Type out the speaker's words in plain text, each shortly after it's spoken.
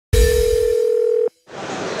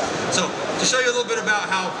To show you a little bit about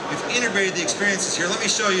how we've integrated the experiences here, let me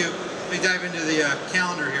dive into the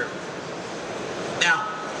calendar here. Now,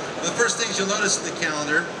 one of the first things you'll notice in the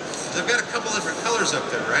calendar is I've got a couple different colors up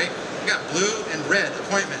there, right? I've got blue and red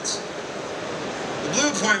appointments. The blue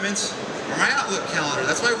appointments are my Outlook calendar.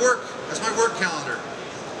 That's my work calendar.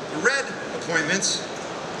 The red appointments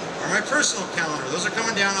are my personal calendar. Those are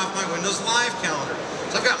coming down off my Windows Live calendar.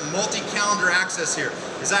 So I've got multi-calendar access here.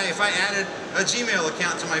 If I added a Gmail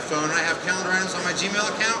account to my phone and I have calendar items on my Gmail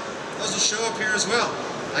account, those will show up here as well.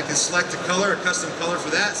 I can select a color, a custom color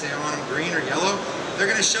for that, say I want them green or yellow.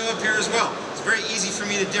 They're going to show up here as well. It's very easy for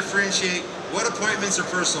me to differentiate what appointments are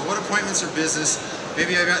personal, what appointments are business.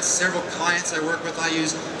 Maybe I've got several clients I work with. I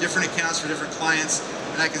use different accounts for different clients,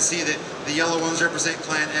 and I can see that the yellow ones represent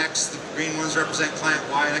client X, the green ones represent client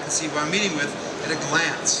Y, and I can see who I'm meeting with at a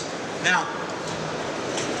glance. Now,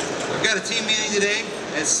 I've got a team meeting today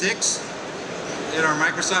at 6 at our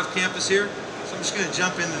Microsoft campus here, so I'm just going to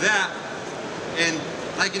jump into that. And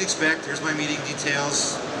like you'd expect, here's my meeting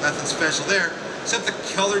details, nothing special there, except the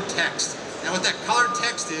colored text. Now what that colored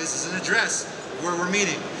text is an address where we're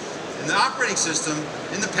meeting. In the operating system,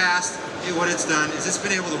 in the past, what it's done is it's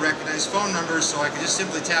been able to recognize phone numbers, so I can just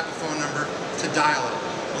simply tap a phone number to dial it.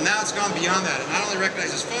 Well, now it's gone beyond that. It not only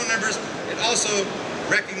recognizes phone numbers, it also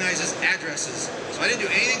recognizes addresses. So I didn't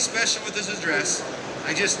do anything special with this address.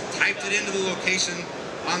 I just typed it into the location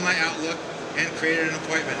on my Outlook and created an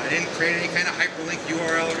appointment. I didn't create any kind of hyperlink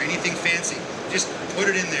URL or anything fancy. Just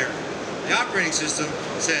put it in there. The operating system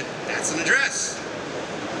said, that's an address.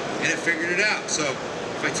 And it figured it out. So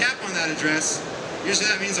if I tap on that address,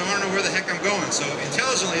 usually that means I want to know where the heck I'm going. So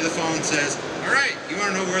intelligently the phone says, all right, you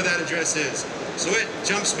want to know where that address is. So it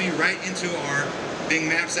jumps me right into our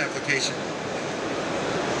Bing Maps application.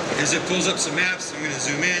 As it pulls up some maps, I'm going to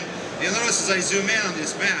zoom in. You'll notice as I zoom in on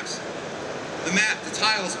these maps, the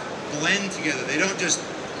tiles blend together. They don't just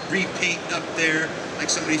repaint up there like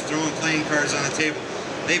somebody throwing playing cards on a table.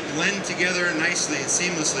 They blend together nicely and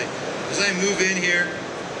seamlessly. As I move in here,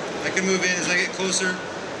 I can move in. As I get closer,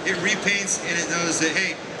 it repaints and it knows that,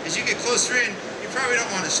 hey, as you get closer in, you probably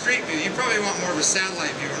don't want a street view. You probably want more of a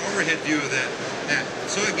satellite view or an overhead view of that.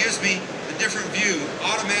 So it gives me a different view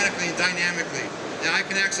automatically and dynamically. Now I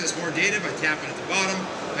can access more data by tapping at the bottom.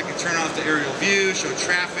 I can turn off the aerial view, show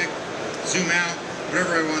traffic, zoom out,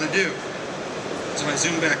 whatever I want to do. So I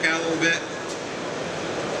zoom back out a little bit,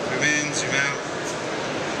 zoom in, zoom out.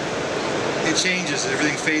 It changes,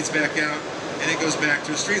 everything fades back out, and it goes back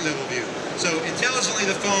to a street level view. So intelligently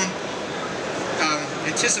the phone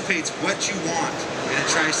anticipates what you want, and it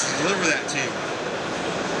tries to deliver that to you.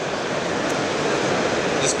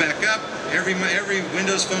 Let's back up. Every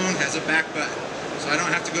Windows phone has a back button. So I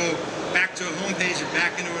don't have to go back to a home page and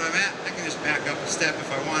back into what I'm at. I can just back up a step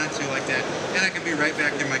if I wanted to like that, and I can be right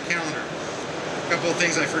back in my calendar. A couple of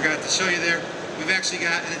things I forgot to show you there. We've actually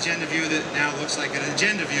got an agenda view that now looks like an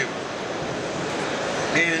agenda view.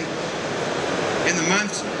 And in the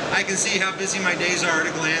month, I can see how busy my days are at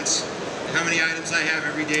a glance, how many items I have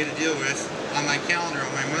every day to deal with on my calendar,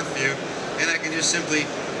 on my month view, and I can just simply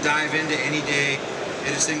dive into any day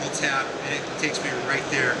in a single tap, and it takes me right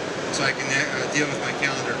there so I can deal with my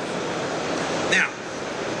calendar. Now,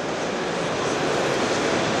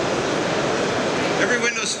 every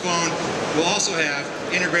Windows phone will also have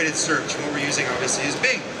integrated search. What we're using obviously is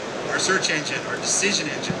Bing, our search engine, our decision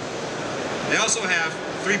engine. They also have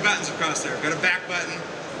 3 buttons across there. I've got a back button,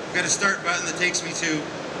 I've got a start button that takes me to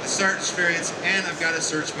the start experience, and I've got a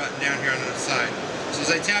search button down here on the side. So as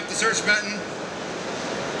I tap the search button,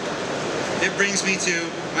 it brings me to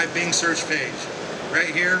my Bing search page. Right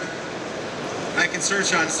here, I can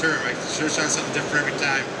search on a term. I can search on something different every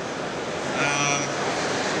time.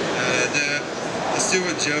 Let's do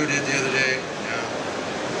what Joe did the other day.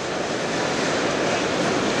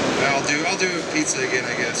 I'll do pizza again,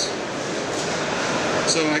 I guess.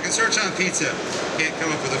 So I can search on pizza. Can't come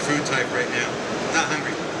up with a food type right now. Not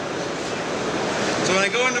hungry. So when I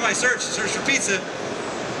go into my search for pizza,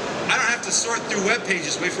 I don't have to sort through web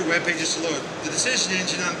pages, wait for web pages to load. The decision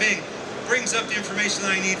engine on Bing brings up the information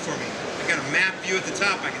that I need for me. I've got a map view at the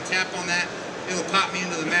top. I can tap on that. It'll pop me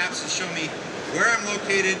into the maps and show me where I'm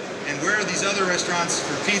located and where these other restaurants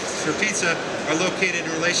for pizza are located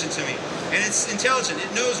in relation to me. And it's intelligent. It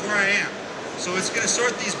knows where I am. So it's going to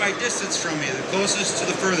sort these by distance from me, the closest to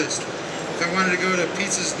the furthest. If I wanted to go to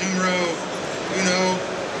Pizzas Numero Uno,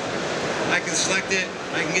 I can select it.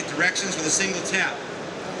 I can get directions with a single tap.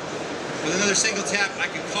 With another single tap, I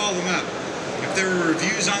can call them up. If there were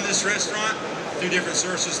reviews on this restaurant through different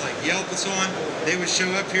sources like Yelp and so on, they would show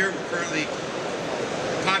up here. We're currently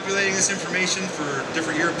populating this information for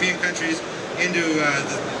different European countries into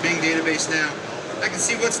the Bing database now, I can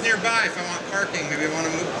see what's nearby if I want parking. Maybe I want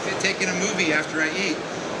to take in a movie after I eat.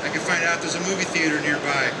 I can find out if there's a movie theater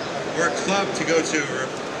nearby, or a club to go to, or,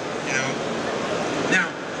 you know. Now,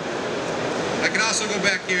 I can also go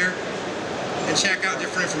back here and check out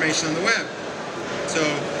different information on the web. So,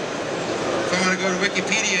 if I want to go to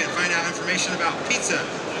Wikipedia and find out information about pizza,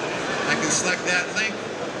 I can select that link,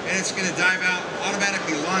 and it's going to dive out,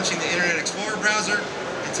 automatically launching the Internet Explorer browser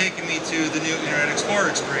and taking me to the new Internet Explorer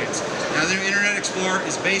experience. Now, the new Internet Explorer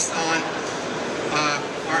is based on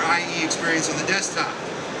our IE experience on the desktop.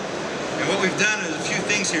 And what we've done is a few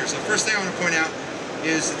things here. So the first thing I want to point out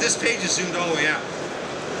is that this page is zoomed all the way out.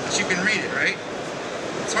 But you can read it, right?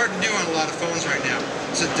 It's hard to do on a lot of phones right now.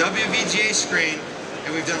 It's a WVGA screen,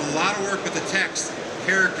 and we've done a lot of work with the text,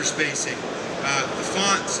 character spacing, the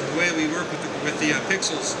fonts, and the way we work with the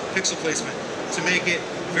pixel placement to make it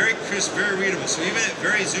very crisp, very readable. So even at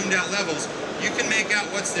very zoomed out levels, you can make out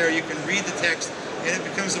what's there, you can read the text, and it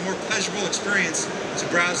becomes a more pleasurable experience to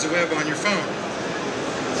browse the web on your phone.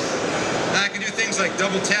 Now I can do things like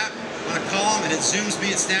double tap on a column and it zooms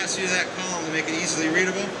me, it snaps me to that column to make it easily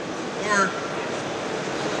readable. Or,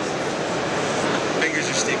 fingers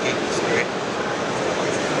are sticky, sorry.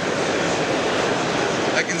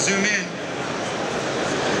 I can zoom in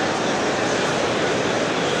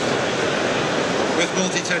with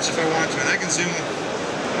multi-touch if I want to, and I can zoom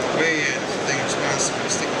way in if the thing responds to my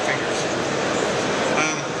sticky fingers.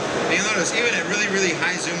 And you'll notice, even at really, really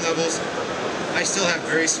high zoom levels, I still have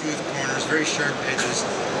very smooth corners, very sharp edges,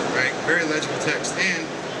 right? Very legible text. And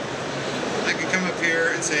I can come up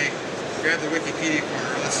here and say, grab the Wikipedia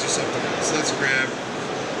corner, let's do something else. Let's grab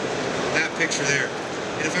that picture there.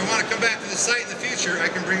 And if I want to come back to the site in the future, I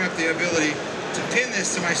can bring up the ability to pin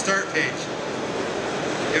this to my start page.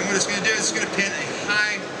 And what it's going to do is it's going to pin a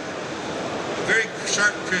very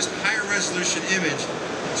sharp, crisp, higher resolution image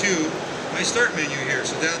to my start menu here.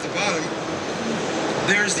 So down at the bottom,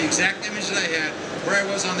 there's the exact image that I had where I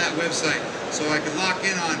was on that website. So I can lock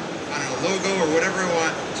in on a logo or whatever I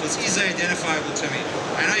want, so it's easily identifiable to me.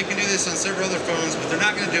 I know you can do this on several other phones, but they're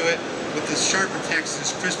not going to do it with this sharper text,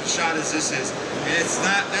 as crisp a shot as this is. And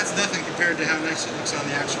that's nothing compared to how nice it looks on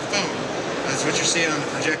the actual phone. That's what you're seeing on the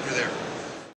projector there.